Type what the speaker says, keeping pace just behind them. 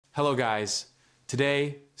Hello guys.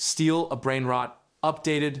 Today, Steal a Brainrot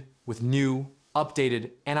updated with new,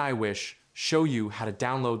 updated, and I wish show you how to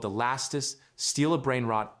download the latest Steal a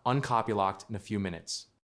Brainrot Uncopylocked in a few minutes.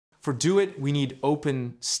 For do it, we need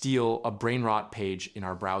open Steal a Brainrot page in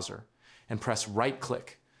our browser and press right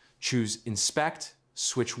click, choose Inspect,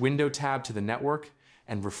 switch window tab to the network,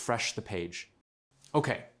 and refresh the page.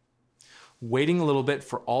 Okay, waiting a little bit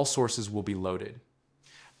for all sources will be loaded.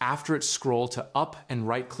 After it, scroll to up and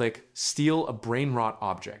right-click Steal a Brainrot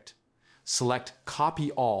object. Select Copy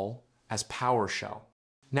All as PowerShell.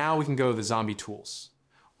 Now we can go to the Zombie Tools,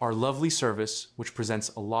 our lovely service which presents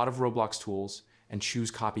a lot of Roblox tools, and choose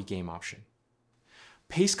Copy Game option.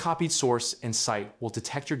 Paste copied source and site will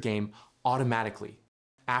detect your game automatically.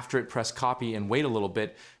 After it, press Copy and wait a little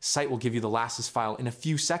bit, site will give you the latest file in a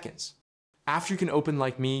few seconds. After, you can open,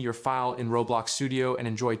 like me, your file in Roblox Studio and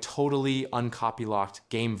enjoy totally uncopylocked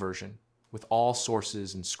game version with all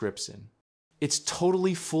sources and scripts in. It's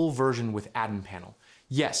totally full version with admin panel.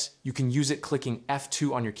 Yes, you can use it clicking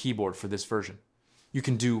F2 on your keyboard for this version. You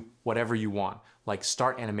can do whatever you want, like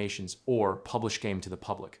start animations or publish game to the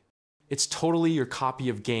public. It's totally your copy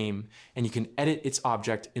of game, and you can edit its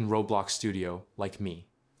object in Roblox Studio, like me.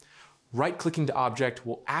 Right-clicking to object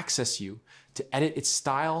will access you to edit its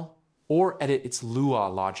style or edit its Lua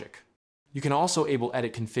logic. You can also enable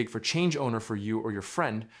edit config for change owner for you or your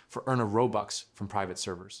friend for earn a Robux from private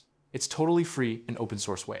servers. It's totally free and open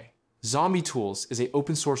source way. Zombie Tools is an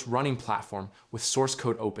open source running platform with source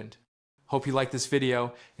code opened. Hope you like this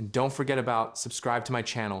video, and don't forget about subscribe to my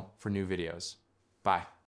channel for new videos. Bye.